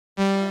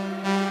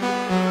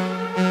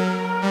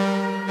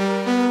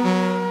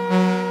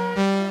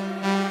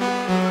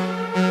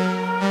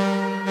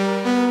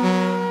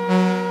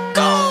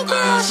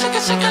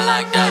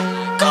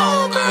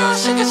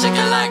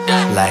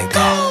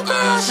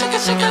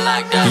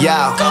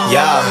Yeah,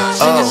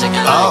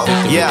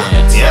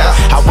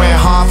 I went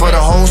hard for the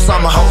whole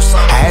summer.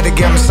 I had to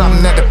give them something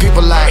that the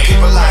people like.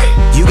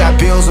 You got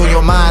bills on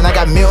your mind, I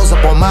got meals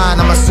up on mine.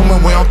 I'm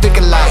assuming we don't think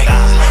alike.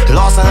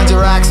 Lost 100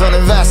 racks on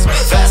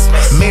investments,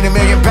 made $1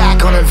 million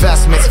back on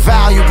investments.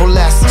 Valuable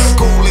lessons.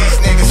 School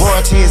these niggas.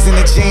 Loyalty is in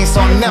the genes,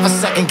 so I'm never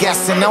second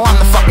guessing. No, I'm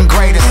the fucking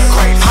greatest.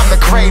 I'm the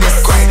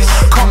greatest.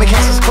 Call me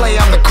Cassius Clay,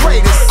 I'm the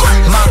greatest.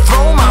 My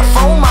throne, my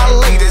phone, my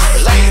latest.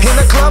 In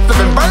the club,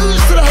 flipping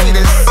birds to the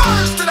haters.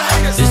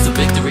 It's the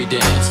victory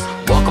dance.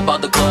 Walk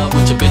about the club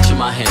with your bitch in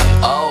my hand.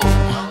 Oh,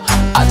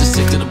 I just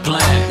stick to the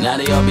plan. Now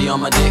they all be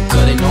on my dick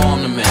cause they know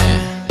I'm the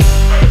man.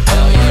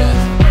 Hell yeah,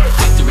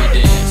 victory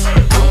dance.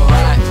 Do it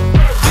right,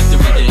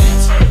 victory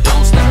dance.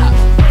 Don't stop,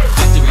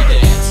 victory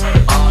dance.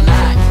 All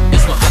night,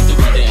 it's my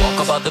victory dance.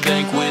 Walk about the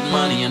bank with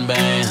money and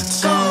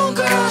bands. Go on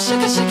girl,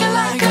 shake it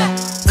like that.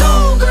 Go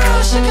on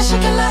girl, shake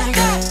it like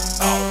that.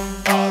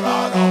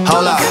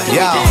 Hold up,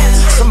 yo.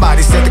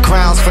 Somebody said the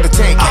crown's for the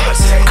taking.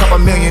 Couple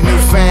million new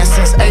fans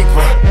since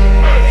April.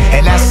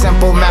 And that's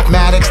simple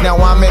mathematics. Now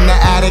I'm in the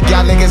attic,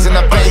 y'all niggas in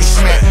the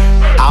basement.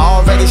 I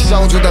already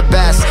showed you the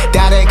best.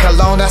 That ain't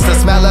cologne, that's the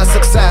smell of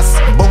success.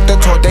 Book the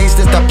tour dates,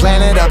 this the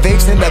planet of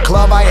apes. In the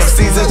club, I am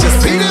Caesar,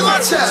 just beating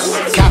my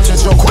chest. Captured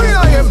your queen,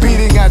 I am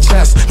beating her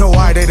chest. No,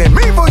 I didn't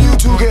mean for you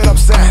to get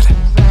upset.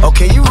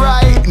 Okay, you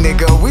right,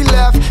 nigga, we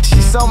left.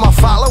 She saw my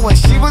follow and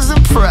she was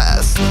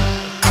impressed.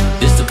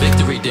 It's the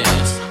victory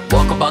dance.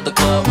 Walk about the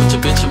club with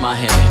your bitch in my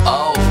hand.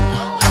 Oh,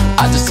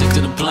 I just stick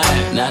to the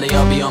plan. Now they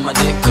all be on my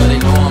dick cause they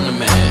know I'm the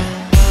man.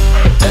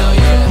 Hell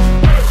yeah,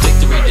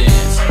 victory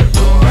dance.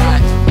 Do it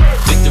right,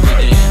 victory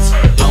dance.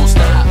 Don't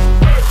stop,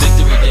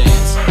 victory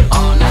dance.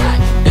 All night,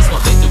 it's my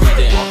victory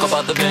dance. Walk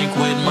about the bank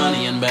with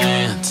money and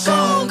bands. Go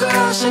on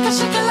girl, shake it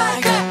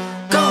like that.